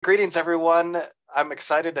Greetings, everyone. I'm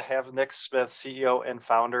excited to have Nick Smith, CEO and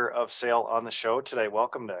founder of Sale, on the show today.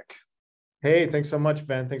 Welcome, Nick. Hey, thanks so much,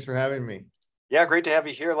 Ben. Thanks for having me. Yeah, great to have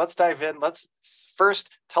you here. Let's dive in. Let's first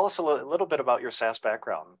tell us a little bit about your SaaS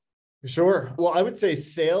background. Sure. Well, I would say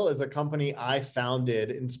Sale is a company I founded,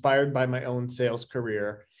 inspired by my own sales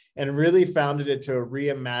career, and really founded it to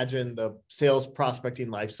reimagine the sales prospecting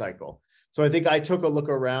lifecycle. So I think I took a look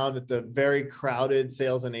around at the very crowded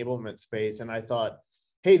sales enablement space, and I thought,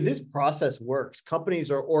 hey, this process works.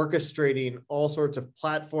 Companies are orchestrating all sorts of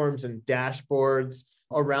platforms and dashboards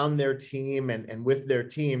around their team and with their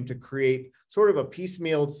team to create sort of a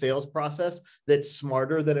piecemealed sales process that's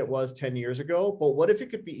smarter than it was 10 years ago. But what if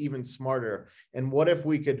it could be even smarter? And what if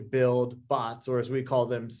we could build bots, or as we call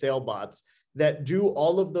them, sale bots, that do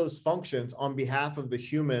all of those functions on behalf of the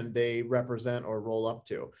human they represent or roll up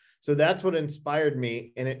to? So that's what inspired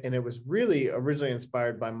me. And it was really originally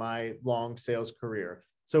inspired by my long sales career.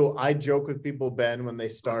 So I joke with people, Ben, when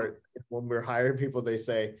we're hiring people, they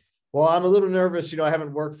say, well, I'm a little nervous. I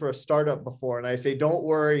haven't worked for a startup before. And I say, don't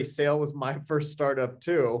worry, Sale was my first startup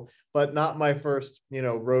too, but not my first,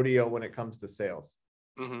 rodeo when it comes to sales.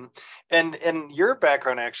 Mm-hmm. And your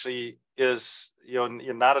background actually is, you're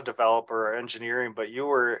not a developer or engineering, but you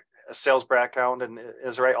were a sales background, and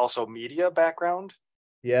is right, also media background?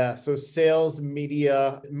 Yeah. So sales,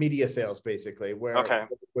 media sales, basically, where Okay.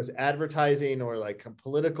 it was advertising or like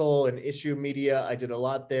political and issue media. I did a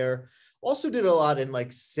lot there. Also did a lot in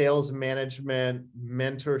like sales management,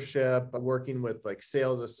 mentorship, working with like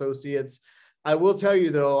sales associates. I will tell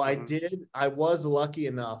you though, I was lucky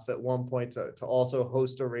enough at one point to also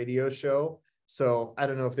host a radio show. So I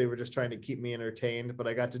don't know if they were just trying to keep me entertained, but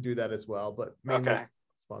I got to do that as well, but mainly Okay.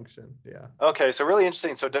 function. Yeah. Okay, so really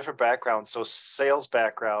interesting. So different backgrounds. So sales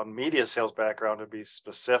background, media sales background to be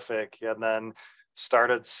specific, and then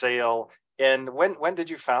started Sale. And when did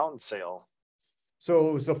you found Sale? So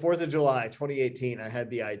it was the 4th of July, 2018. I had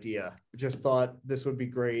the idea. Just thought this would be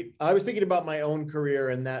great. I was thinking about my own career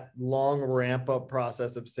and that long ramp up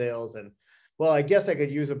process of sales. And well, I guess I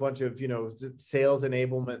could use a bunch of, sales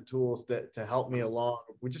enablement tools to help me along.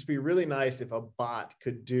 It would just be really nice if a bot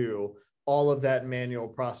could do all of that manual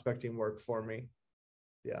prospecting work for me.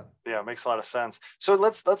 Yeah. Yeah, it makes a lot of sense. So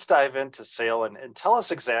let's dive into Sale and tell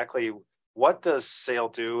us exactly what does Sale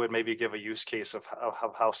do, and maybe give a use case of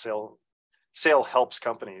how Sale helps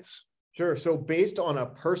companies. Sure. So based on a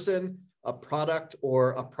person, a product,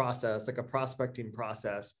 or a process, like a prospecting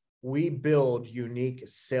process, we build unique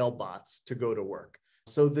sale bots to go to work.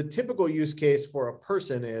 So the typical use case for a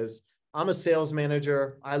person is, I'm a sales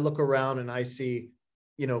manager. I look around and I see,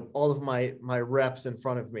 all of my reps in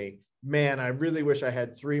front of me. Man, I really wish I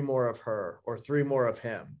had 3 more of her or 3 more of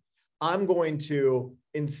him. I'm going to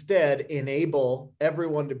instead enable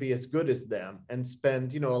everyone to be as good as them and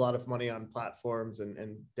spend, a lot of money on platforms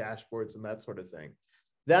and dashboards and that sort of thing.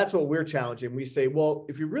 That's what we're challenging. We say, well,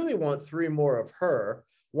 if you really want 3 more of her,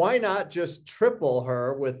 why not just triple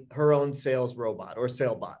her with her own sales robot or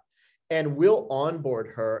sale bot? And we'll onboard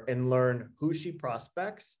her and learn who she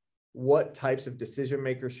prospects, what types of decision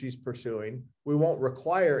makers she's pursuing. We won't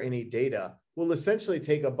require any data. We'll essentially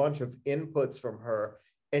take a bunch of inputs from her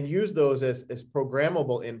and use those as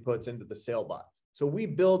programmable inputs into the sale bot. So we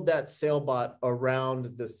build that sale bot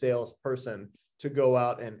around the salesperson to go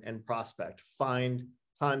out and prospect, find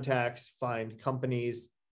contacts, find companies,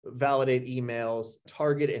 validate emails,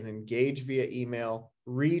 target and engage via email,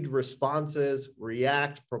 read responses,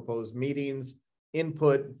 react, propose meetings,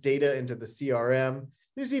 input data into the CRM.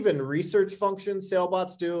 There's even research functions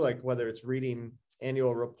SaleBots do, like whether it's reading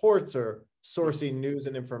annual reports or sourcing news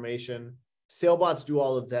and information. SaleBots do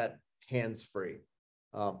all of that hands-free.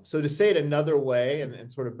 So to say it another way,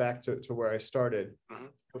 and sort of back to where I started,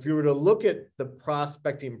 if you were to look at the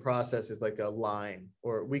prospecting process as like a line,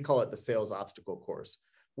 or we call it the sales obstacle course,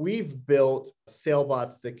 we've built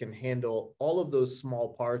SaleBots that can handle all of those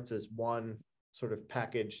small parts as one sort of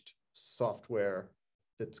packaged software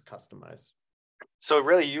that's customized. So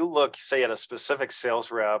really, you look, say, at a specific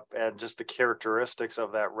sales rep and just the characteristics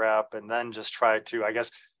of that rep, and then just try to, I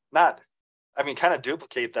guess, kind of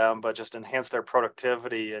duplicate them, but just enhance their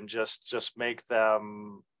productivity and just make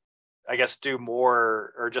them, I guess, do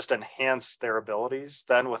more, or just enhance their abilities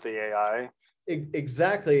then with the AI.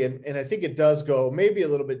 Exactly. And I think it does go maybe a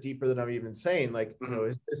little bit deeper than I'm even saying. Like,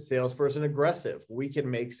 is this salesperson aggressive? We can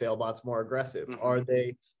make SaleBots more aggressive. Are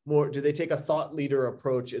they more, do they take a thought leader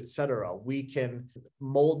approach, et cetera? We can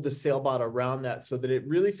mold the SaleBot around that so that it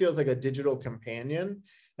really feels like a digital companion.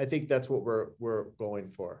 I think that's what we're going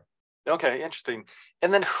for. Okay, interesting.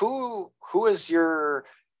 And then who is your,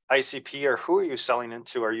 ICP, or who are you selling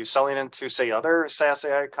into? Are you selling into, say, other SaaS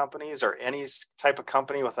AI companies or any type of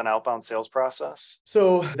company with an outbound sales process?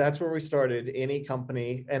 So that's where we started, any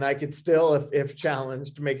company. And I could still, if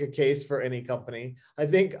challenged, make a case for any company. I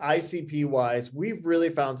think ICP wise, we've really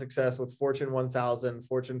found success with Fortune 1000,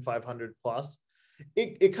 Fortune 500 plus.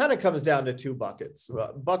 It kind of comes down to two buckets.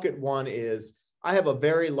 Bucket one is I have a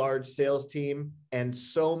very large sales team and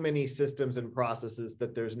so many systems and processes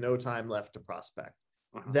that there's no time left to prospect.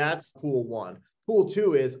 That's pool one. Pool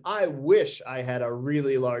two is I wish I had a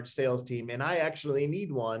really large sales team and I actually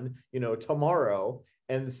need one, tomorrow,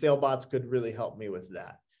 and the SaleBots could really help me with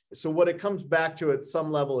that. So what it comes back to at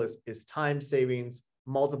some level is time savings,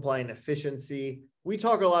 multiplying efficiency. We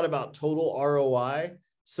talk a lot about total ROI.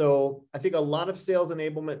 So I think a lot of sales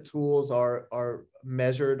enablement tools are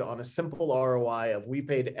measured on a simple ROI of we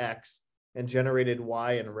paid X and generated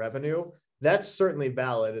Y in revenue. That's certainly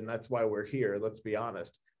valid, and that's why we're here, let's be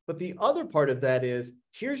honest. But the other part of that is,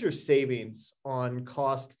 here's your savings on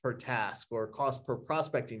cost per task or cost per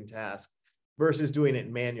prospecting task versus doing it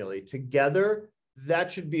manually. Together,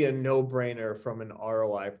 that should be a no-brainer from an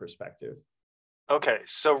ROI perspective. Okay,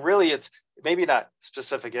 so really it's maybe not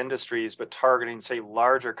specific industries, but targeting, say,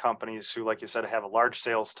 larger companies who, like you said, have a large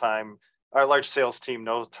sales team,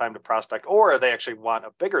 no time to prospect, or they actually want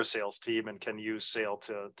a bigger sales team and can use sale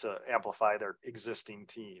to amplify their existing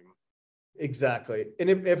team. Exactly. And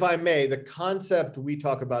if I may, the concept we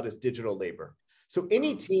talk about is digital labor. So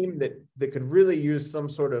any team that could really use some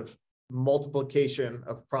sort of multiplication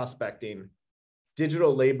of prospecting,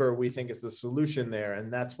 digital labor, we think, is the solution there.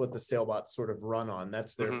 And that's what the SaleBots sort of run on.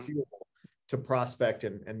 That's their fuel to prospect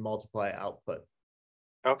and multiply output.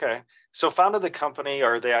 Okay. So founded the company,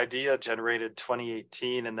 or the idea generated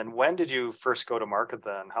 2018. And then when did you first go to market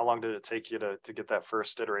then? How long did it take you to get that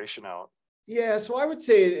first iteration out? Yeah, so I would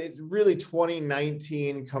say it's really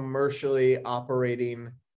 2019 commercially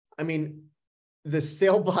operating. I mean, the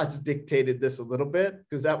SaleBots dictated this a little bit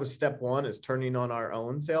because that was step one, is turning on our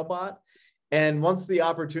own SaleBot. And once the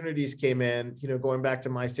opportunities came in, going back to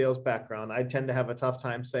my sales background, I tend to have a tough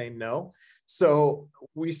time saying no. So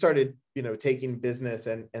we started, taking business,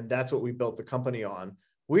 and that's what we built the company on.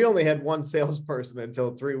 We only had one salesperson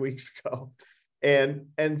until 3 weeks ago.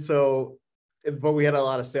 But we had a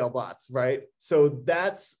lot of SaleBots, right? So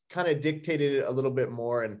that's kind of dictated it a little bit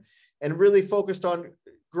more, and really focused on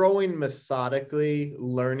growing methodically,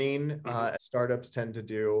 learning, as startups tend to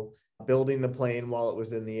do, building the plane while it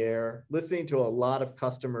was in the air, listening to a lot of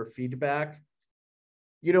customer feedback.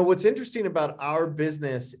 What's interesting about our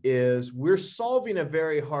business is we're solving a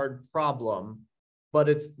very hard problem,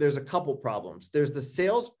 but there's a couple problems. There's the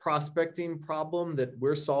sales prospecting problem that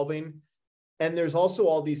we're solving. And there's also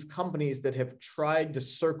all these companies that have tried to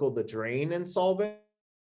circle the drain and solve it.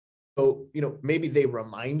 So, maybe they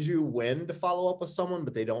remind you when to follow up with someone,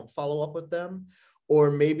 but they don't follow up with them.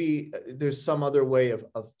 Or maybe there's some other way of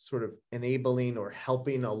sort of enabling or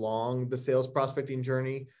helping along the sales prospecting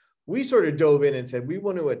journey. We sort of dove in and said, we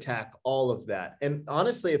want to attack all of that. And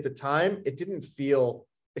honestly, at the time, it didn't feel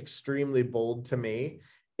extremely bold to me.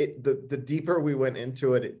 The deeper we went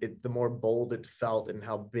into it, the more bold it felt and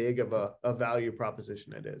how big of a value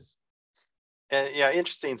proposition it is. And yeah,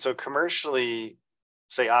 interesting. So commercially,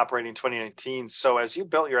 say operating 2019. So as you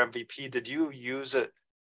built your MVP, did you use it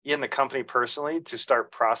in the company personally to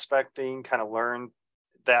start prospecting, kind of learn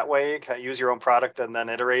that way, kind of use your own product and then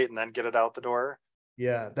iterate and then get it out the door?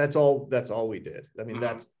 Yeah, that's all we did. I mean,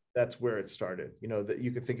 that's where it started, that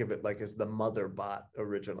you could think of it like as the mother bot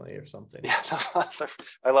originally or something. Yeah,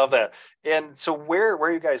 I love that. And so where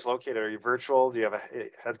are you guys located? Are you virtual? Do you have a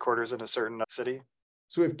headquarters in a certain city?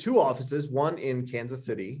 So we have two offices, one in Kansas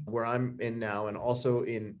City, where I'm in now, and also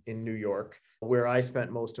in New York, where I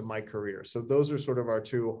spent most of my career. So those are sort of our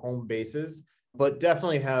two home bases, but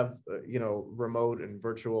definitely have, remote and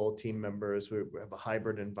virtual team members. We have a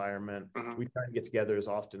hybrid environment. We try to get together as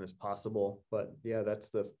often as possible, but yeah, that's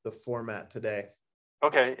the format today.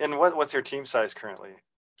 Okay. And what's your team size currently?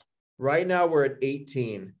 Right now we're at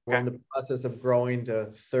 18. We're in the process of growing to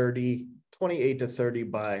 30, 28 to 30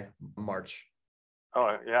 by March.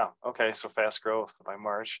 Oh, yeah. Okay. So fast growth by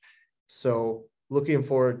March. So looking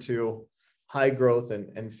forward to high growth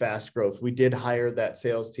and fast growth. We did hire that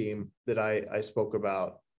sales team that I spoke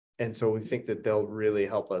about. And so we think that they'll really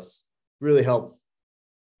help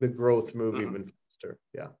the growth move even faster.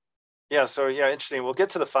 Yeah. Yeah. So yeah, interesting. We'll get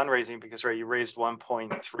to the fundraising because, right, you raised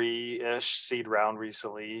 1.3-ish seed round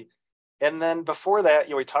recently. And then before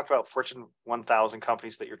that, we talked about Fortune 1000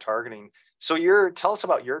 companies that you're targeting. So tell us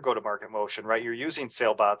about your go-to-market motion, right? You're using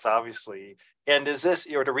SaleBots, obviously. And is this,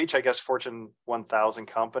 to reach, I guess, Fortune 1000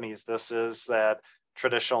 companies, this is that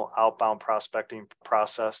traditional outbound prospecting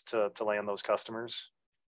process to land those customers?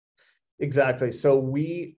 Exactly. So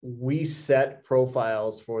we set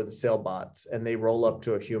profiles for the sale bots and they roll up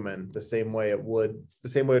to a human the same way it'd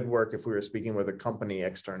work if we were speaking with a company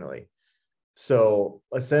externally. So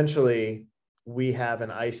essentially, we have an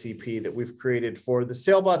ICP that we've created for the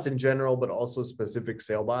sale bots in general, but also specific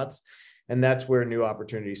sale bots. And that's where new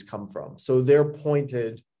opportunities come from. So they're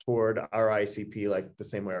pointed toward our ICP like the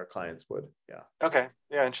same way our clients would. Yeah. Okay.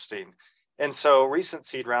 Yeah, interesting. And so recent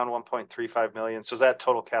seed round, 1.35 million. So is that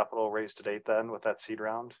total capital raised to date then with that seed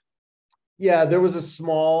round? Yeah, there was a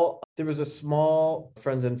small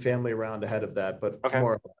friends and family round ahead of that, but Okay.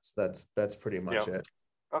 more or less that's pretty much it.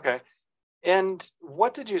 Okay. And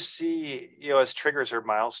what did you see, as triggers or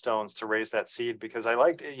milestones to raise that seed? Because I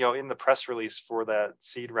liked, in the press release for that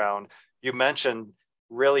seed round, you mentioned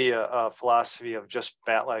really a philosophy of just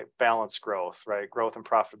balanced growth, right? Growth and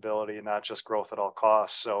profitability, and not just growth at all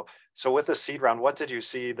costs. So with the seed round, what did you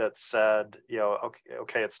see that said,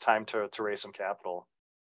 okay, it's time to raise some capital?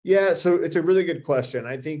 Yeah, so it's a really good question.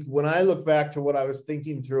 I think when I look back to what I was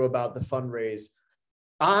thinking through about the fundraise,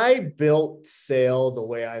 I built Sale the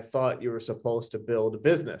way I thought you were supposed to build a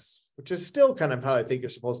business, which is still kind of how I think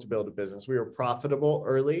you're supposed to build a business. We were profitable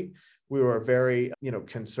early. We were very,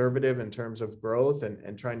 conservative in terms of growth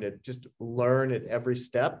and trying to just learn at every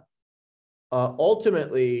step.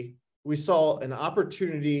 Ultimately, we saw an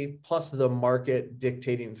opportunity plus the market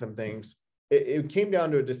dictating some things. It came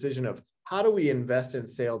down to a decision of how do we invest in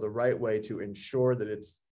Sale the right way to ensure that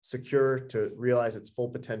it's secure to realize its full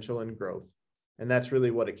potential and growth. And that's really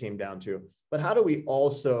what it came down to. But how do we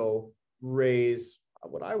also raise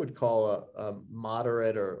what I would call a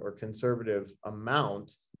moderate or conservative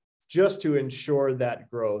amount just to ensure that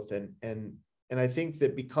growth? And I think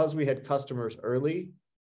that because we had customers early,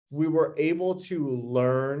 we were able to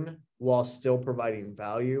learn while still providing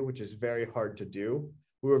value, which is very hard to do.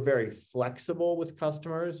 We were very flexible with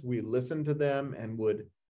customers. We listened to them and would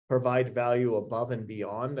provide value above and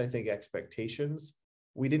beyond, I think, expectations.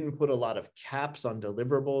 We didn't put a lot of caps on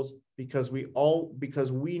deliverables because we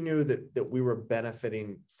knew that we were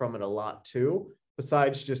benefiting from it a lot too,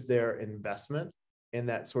 besides just their investment in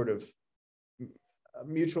that sort of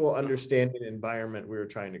mutual understanding environment we were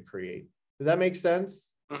trying to create. Does that make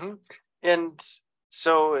sense? Mm-hmm. And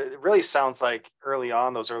so it really sounds like early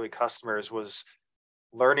on, those early customers was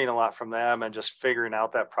learning a lot from them and just figuring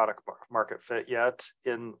out that product market fit yet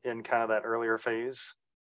in kind of that earlier phase.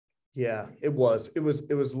 Yeah, it was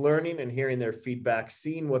learning and hearing their feedback,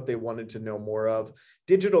 seeing what they wanted to know more of.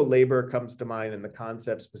 Digital labor comes to mind in the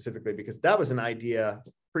concept specifically because that was an idea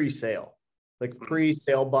pre-sale, like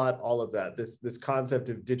pre-sale bot, all of that. This concept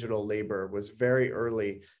of digital labor was very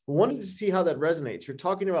early. We wanted to see how that resonates. You're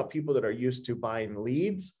talking about people that are used to buying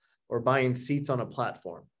leads or buying seats on a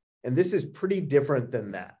platform. And this is pretty different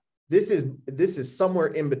than that. This is somewhere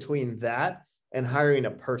in between that and hiring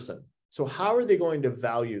a person. So how are they going to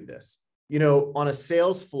value this? On a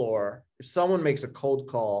sales floor, if someone makes a cold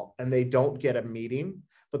call and they don't get a meeting,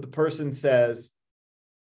 but the person says,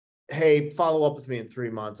 hey, follow up with me in 3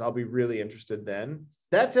 months, I'll be really interested then.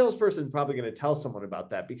 That salesperson is probably going to tell someone about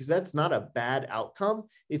that because that's not a bad outcome.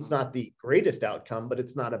 It's not the greatest outcome, but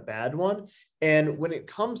it's not a bad one. And when it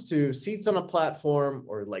comes to seats on a platform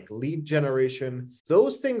or like lead generation,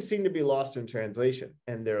 those things seem to be lost in translation.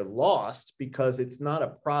 And they're lost because it's not a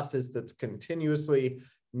process that's continuously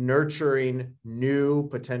nurturing new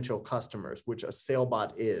potential customers, which a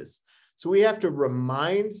SaleBot is. So we have to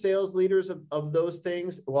remind sales leaders of those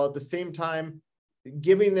things while at the same time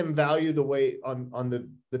giving them value the way on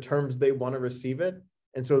the terms they want to receive it.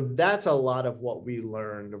 And so that's a lot of what we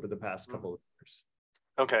learned over the past couple of years.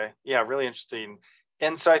 Okay. Yeah, really interesting.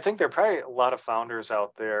 And so I think there are probably a lot of founders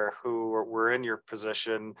out there who were in your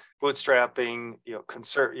position, bootstrapping,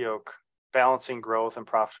 balancing growth and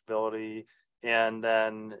profitability, and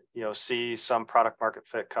then, see some product market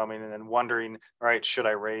fit coming and then wondering, all right, should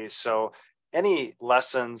I raise? So any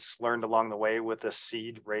lessons learned along the way with this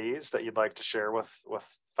seed raise that you'd like to share with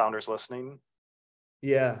founders listening?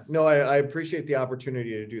 Yeah, no, I appreciate the opportunity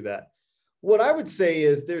to do that. What I would say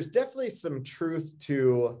is there's definitely some truth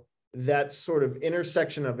to that sort of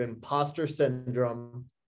intersection of imposter syndrome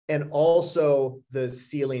and also the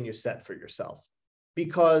ceiling you set for yourself.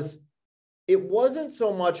 Because it wasn't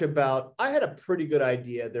so much about, I had a pretty good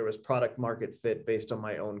idea there was product market fit based on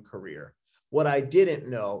my own career. What I didn't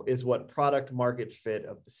know is what product market fit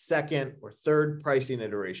of the second or third pricing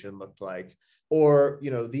iteration looked like, or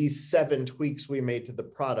these 7 tweaks we made to the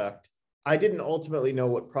product. I didn't ultimately know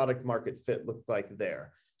what product market fit looked like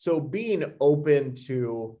there. So being open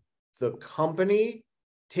to the company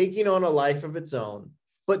taking on a life of its own,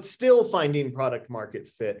 but still finding product market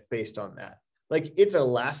fit based on that. Like it's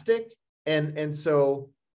elastic. And so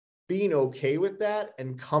being okay with that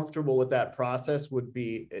and comfortable with that process would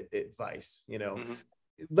be advice, you know. Mm-hmm.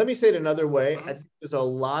 Let me say it another way. Mm-hmm. I think there's a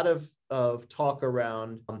lot of talk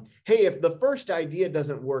around, hey, if the first idea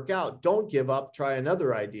doesn't work out, don't give up, try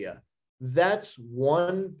another idea. That's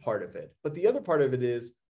one part of it. But the other part of it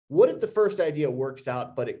is, what if the first idea works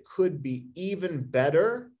out, but it could be even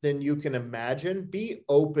better than you can imagine? Be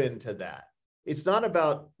open to that. It's not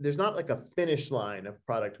about, there's not like a finish line of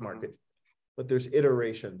product market, but there's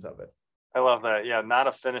iterations of it. I love that. Yeah, not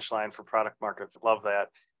a finish line for product market. Love that.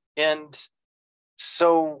 And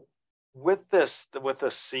so with this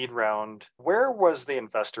seed round, where was the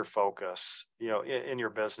investor focus, you know, in your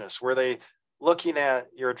business? Were they looking at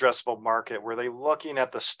your addressable market? Were they looking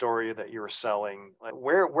at the story that you were selling? Like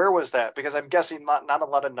where was that? Because I'm guessing not a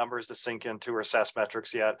lot of numbers to sink into or SaaS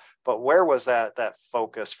metrics yet, but where was that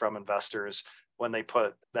focus from investors when they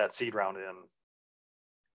put that seed round in?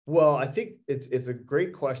 Well, I think it's a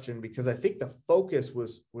great question, because I think the focus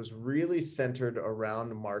was really centered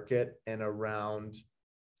around market and around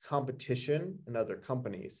competition and other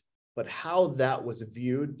companies, but how that was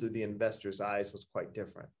viewed through the investor's eyes was quite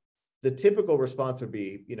different. The typical response would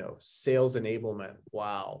be, you know, sales enablement.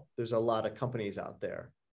 Wow, there's a lot of companies out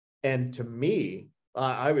there. And to me,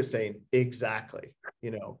 I was saying, exactly, you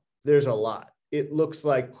know, there's a lot. It looks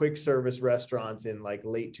like quick service restaurants in like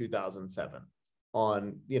late 2007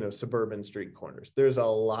 on, you know, suburban street corners. There's a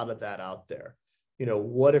lot of that out there. You know,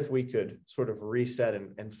 what if we could sort of reset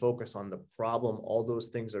and focus on the problem all those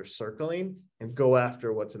things are circling and go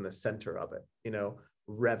after what's in the center of it, you know,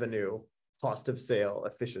 revenue, cost of sale,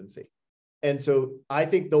 efficiency. And so I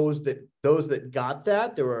think those that got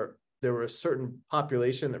that, there were a certain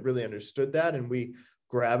population that really understood that, and we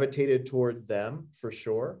gravitated toward them for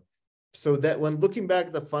sure. So that when looking back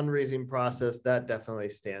at the fundraising process, that definitely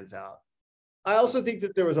stands out. I also think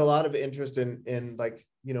that there was a lot of interest in like,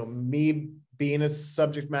 you know, me being a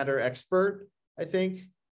subject matter expert. I think,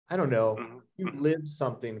 I don't know, you live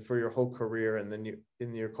something for your whole career and then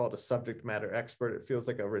you're called a subject matter expert. It feels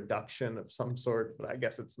like a reduction of some sort, but I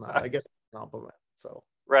guess it's not. I guess it's a compliment. So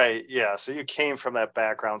right, yeah. So you came from that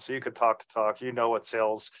background, so you could talk. You know what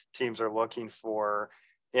sales teams are looking for,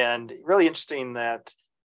 and really interesting that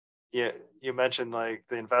you mentioned like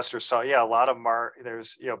the investors saw, a lot of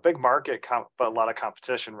there's, you know, big market, but a lot of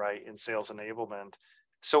competition, right, in sales enablement.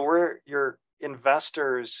 So were your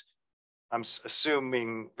investors, I'm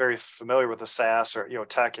assuming, very familiar with the SaaS or, you know,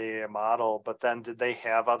 tech AA model, but then did they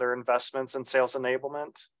have other investments in sales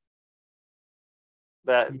enablement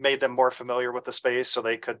that made them more familiar with the space so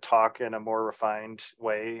they could talk in a more refined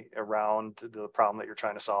way around the problem that you're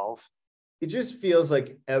trying to solve? It just feels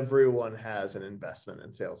like everyone has an investment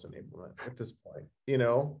in sales enablement at this point, you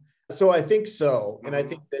know? So I think so. And I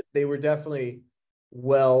think that they were definitely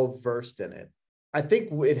well versed in it. I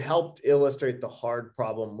think it helped illustrate the hard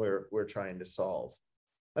problem we're trying to solve.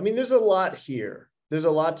 I mean, there's a lot here. There's a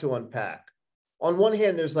lot to unpack. On one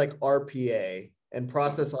hand, there's like RPA and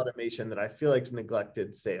process automation that I feel like is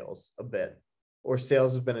neglected sales a bit, or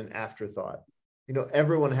sales has been an afterthought. You know,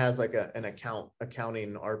 everyone has like an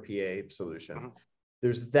accounting RPA solution.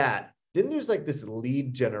 There's that. Then there's like this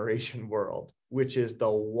lead generation world, which is the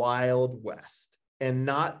Wild West, and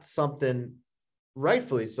not something,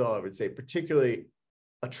 rightfully so, I would say, particularly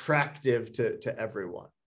attractive to everyone,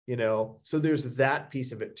 you know? So there's that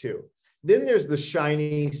piece of it too. Then there's the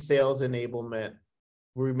shiny sales enablement,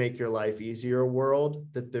 where we make your life easier world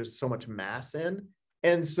that there's so much mass in.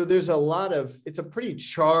 And so there's it's a pretty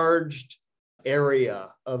charged area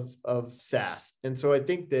of SaaS. And so I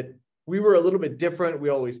think that we were a little bit different. We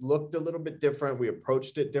always looked a little bit different. We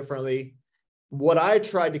approached it differently. What I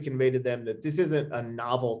tried to convey to them, that this isn't a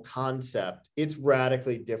novel concept. It's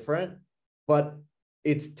radically different, but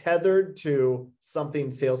it's tethered to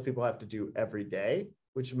something salespeople have to do every day,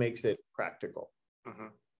 which makes it practical.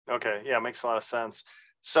 Okay. Yeah, makes a lot of sense.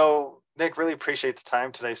 So Nick, really appreciate the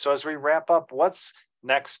time today. So as we wrap up, what's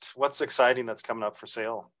next? What's exciting that's coming up for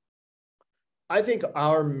Sale? I think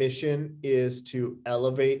our mission is to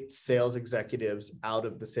elevate sales executives out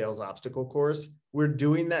of the sales obstacle course. We're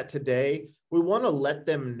doing that today. We want to let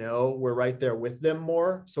them know we're right there with them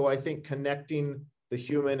more. So I think connecting the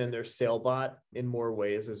human and their sale bot in more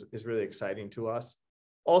ways is really exciting to us.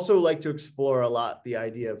 Also like to explore a lot the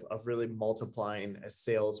idea of really multiplying a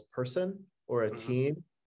salesperson or a team.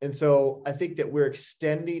 And so I think that we're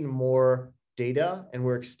extending more data and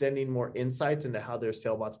we're extending more insights into how their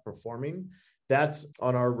sale bot's performing. That's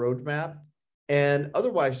on our roadmap. And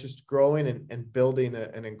otherwise, just growing and building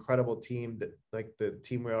an incredible team that, like the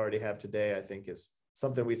team we already have today, I think is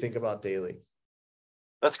something we think about daily.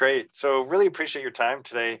 That's great. So really appreciate your time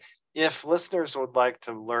today. If listeners would like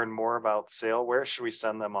to learn more about Saile, where should we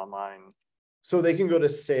send them online? So they can go to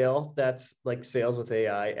Saile, that's like sales with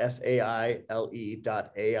AI, SAILE.ai,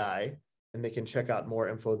 and they can check out more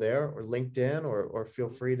info there, or LinkedIn, or feel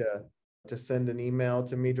free to send an email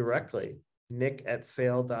to me directly,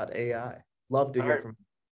 nick@saile.ai. Love to All hear right, from you.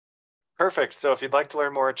 perfect. So if you'd like to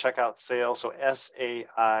learn more, check out Saile, so SAILE.ai.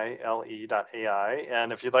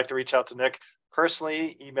 And if you'd like to reach out to Nick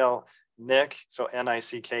personally, email Nick, so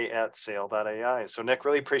NICK @saile.ai. So Nick,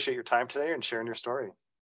 really appreciate your time today and sharing your story.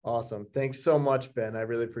 Awesome. Thanks so much, Ben. I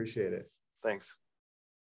really appreciate it. Thanks.